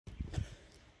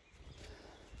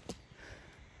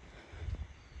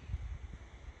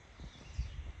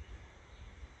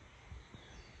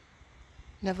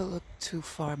Never look too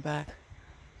far back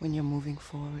when you're moving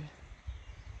forward.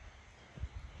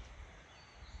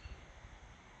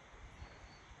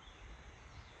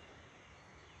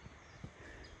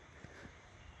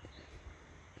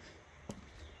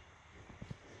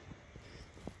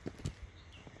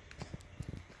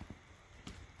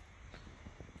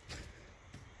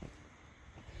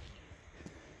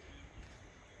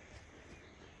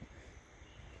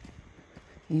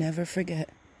 Never forget,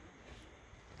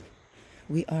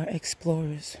 we are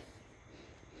explorers,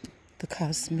 the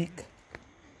cosmic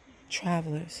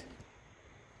travelers.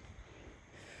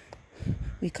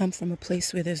 We come from a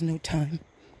place where there's no time,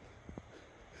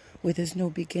 where there's no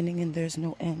beginning and there's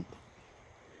no end.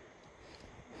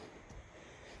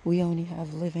 We only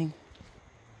have living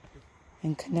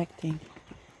and connecting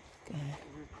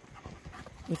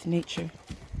with nature.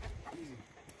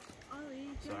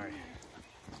 Sorry.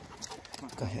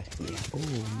 Go ahead. Yeah.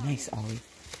 Oh, nice, Ollie.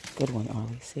 Good one,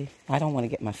 Ollie. See? I don't want to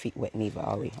get my feet wet neither,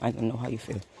 Ollie. I don't know how you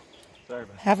feel. Sorry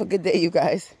about that. Have a good day, you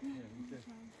guys.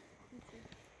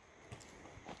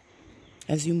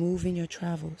 As you move in your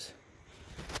travels,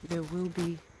 there will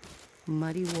be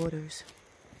muddy waters.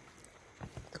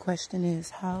 The question is,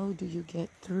 how do you get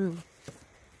through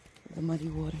the muddy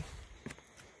water?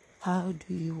 How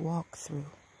do you walk through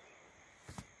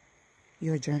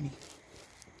your journey?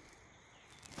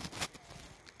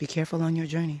 Be careful on your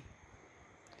journey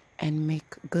and make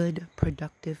good,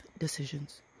 productive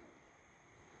decisions.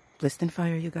 Blissed and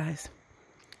fire, you guys.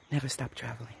 Never stop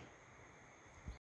traveling.